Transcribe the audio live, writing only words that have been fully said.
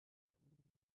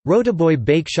Rotiboy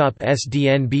Bakeshop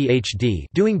SDN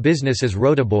doing business as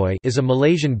Rotiboy is a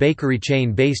Malaysian bakery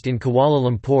chain based in Kuala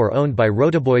Lumpur owned by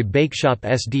Rotiboy Bakeshop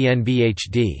SDN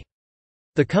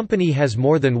The company has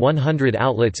more than 100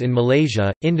 outlets in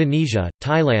Malaysia, Indonesia,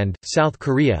 Thailand, South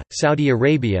Korea, Saudi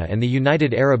Arabia and the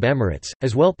United Arab Emirates,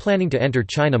 as well planning to enter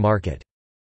China market.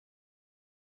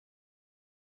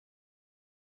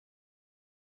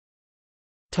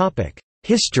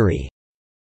 History.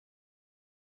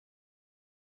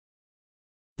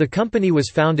 The company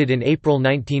was founded in April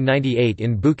 1998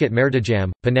 in Bukit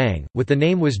Mertajam, Penang, with the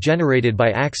name was generated by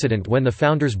accident when the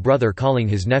founder's brother calling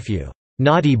his nephew,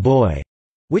 "Naughty Boy",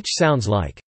 which sounds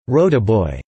like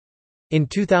Rotiboy. In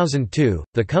 2002,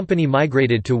 the company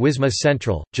migrated to Wisma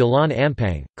Central, Jalan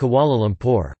Ampang, Kuala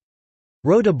Lumpur.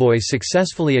 Rotiboy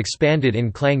successfully expanded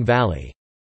in Klang Valley.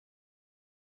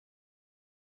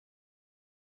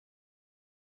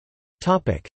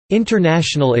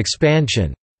 International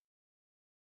expansion.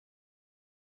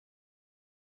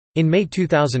 In May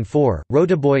 2004,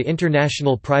 Rotiboy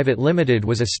International Private Limited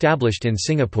was established in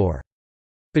Singapore.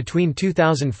 Between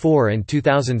 2004 and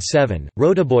 2007,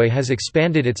 Rotiboy has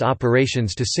expanded its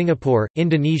operations to Singapore,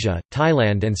 Indonesia,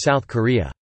 Thailand and South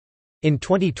Korea. In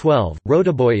 2012,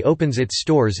 Rotiboy opens its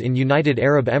stores in United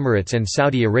Arab Emirates and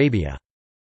Saudi Arabia.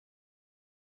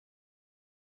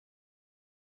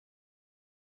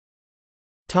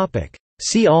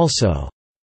 See also: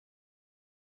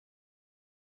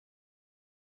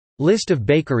 List of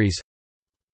bakeries,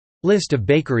 List of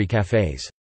bakery cafes.